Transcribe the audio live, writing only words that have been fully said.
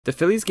The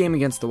Phillies game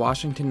against the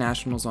Washington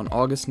Nationals on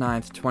August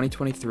 9th,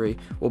 2023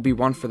 will be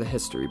one for the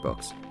history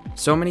books.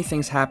 So many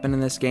things happen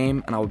in this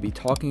game, and I will be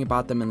talking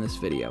about them in this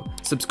video.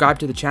 Subscribe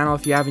to the channel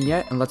if you haven't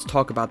yet, and let's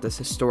talk about this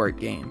historic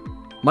game.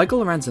 Michael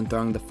Lorenzen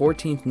throwing the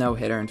 14th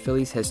no-hitter in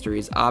Phillies history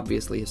is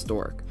obviously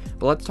historic,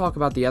 but let's talk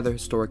about the other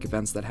historic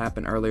events that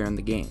happened earlier in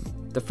the game.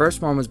 The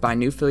first one was by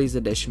new Phillies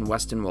addition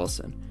Weston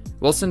Wilson.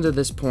 Wilson to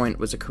this point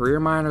was a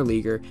career minor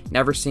leaguer,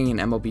 never seeing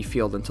an MLB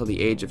field until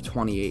the age of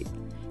 28.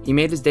 He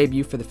made his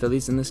debut for the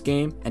Phillies in this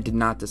game and did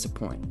not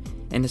disappoint.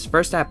 In his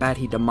first at-bat,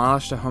 he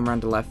demolished a home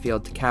run to left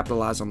field to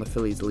capitalize on the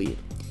Phillies' lead.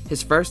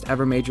 His first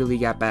ever major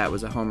league at-bat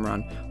was a home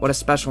run. What a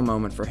special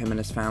moment for him and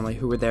his family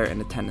who were there in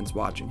attendance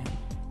watching him.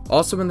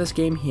 Also in this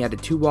game, he had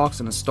 2 walks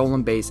and a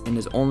stolen base in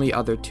his only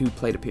other 2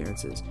 plate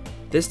appearances.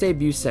 This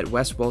debut set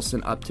Wes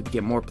Wilson up to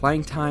get more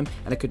playing time,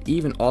 and it could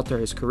even alter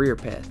his career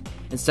path.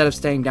 Instead of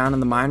staying down in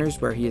the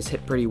minors where he has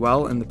hit pretty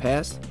well in the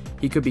past,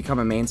 he could become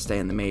a mainstay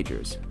in the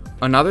majors.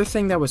 Another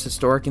thing that was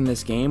historic in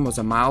this game was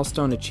a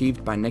milestone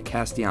achieved by Nick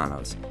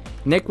Castellanos.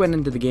 Nick went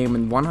into the game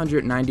with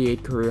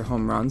 198 career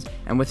home runs,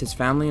 and with his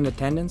family in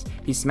attendance,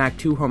 he smacked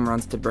 2 home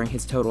runs to bring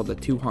his total to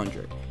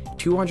 200.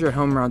 200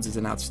 home runs is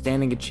an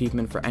outstanding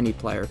achievement for any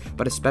player,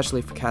 but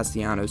especially for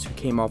Castellanos, who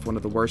came off one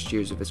of the worst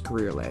years of his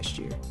career last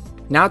year.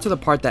 Now to the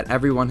part that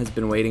everyone has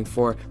been waiting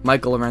for,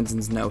 Michael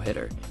Lorenzen's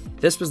no-hitter.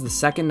 This was the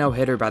second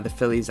no-hitter by the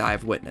Phillies I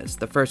have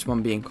witnessed, the first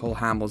one being Cole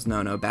Hamels'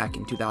 no-no back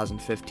in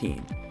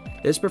 2015.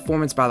 This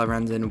performance by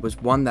Lorenzen was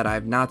one that I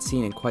have not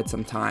seen in quite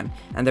some time,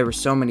 and there were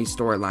so many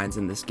storylines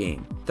in this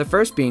game. The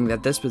first being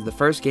that this was the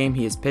first game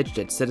he has pitched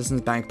at Citizens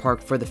Bank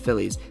Park for the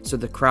Phillies, so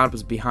the crowd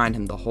was behind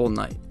him the whole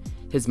night.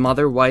 His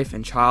mother, wife,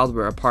 and child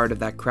were a part of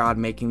that crowd,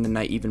 making the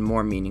night even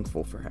more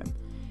meaningful for him.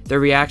 Their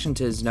reaction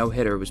to his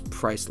no-hitter was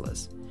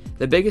priceless.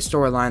 The biggest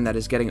storyline that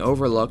is getting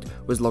overlooked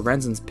was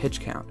Lorenzen's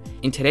pitch count.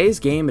 In today's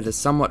game, it is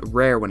somewhat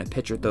rare when a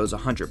pitcher throws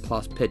 100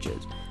 plus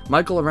pitches.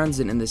 Michael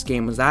Lorenzen in this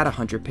game was at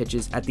 100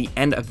 pitches at the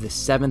end of the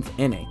 7th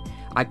inning.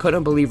 I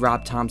couldn't believe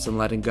Rob Thompson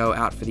let him go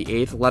out for the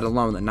 8th, let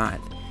alone the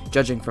 9th,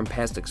 judging from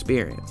past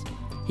experience.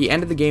 He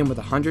ended the game with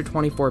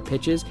 124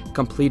 pitches,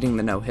 completing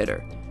the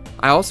no-hitter.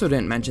 I also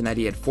didn't mention that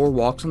he had 4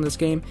 walks in this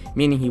game,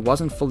 meaning he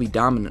wasn't fully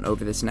dominant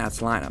over this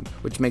Nats lineup,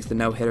 which makes the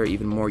no-hitter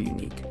even more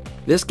unique.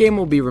 This game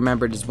will be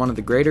remembered as one of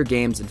the greater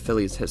games in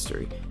Phillies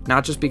history,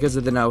 not just because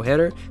of the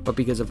no-hitter, but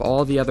because of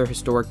all the other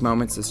historic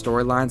moments and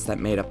storylines that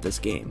made up this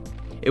game.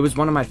 It was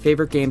one of my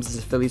favorite games as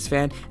a Phillies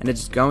fan, and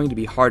it's going to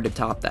be hard to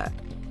top that.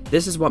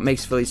 This is what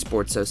makes Phillies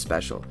sports so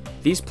special.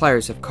 These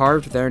players have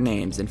carved their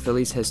names in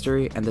Phillies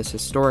history, and this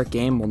historic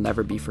game will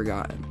never be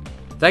forgotten.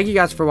 Thank you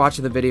guys for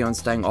watching the video and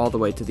staying all the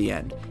way to the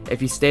end.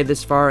 If you stayed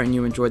this far and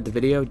you enjoyed the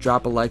video,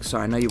 drop a like so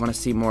I know you want to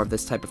see more of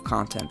this type of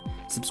content.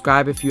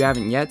 Subscribe if you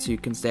haven't yet so you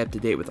can stay up to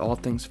date with all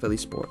things Philly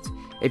sports.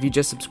 If you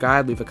just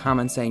subscribed, leave a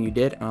comment saying you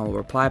did and I will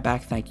reply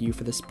back thanking you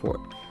for the support.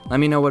 Let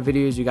me know what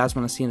videos you guys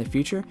want to see in the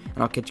future, and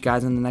I'll catch you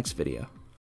guys in the next video.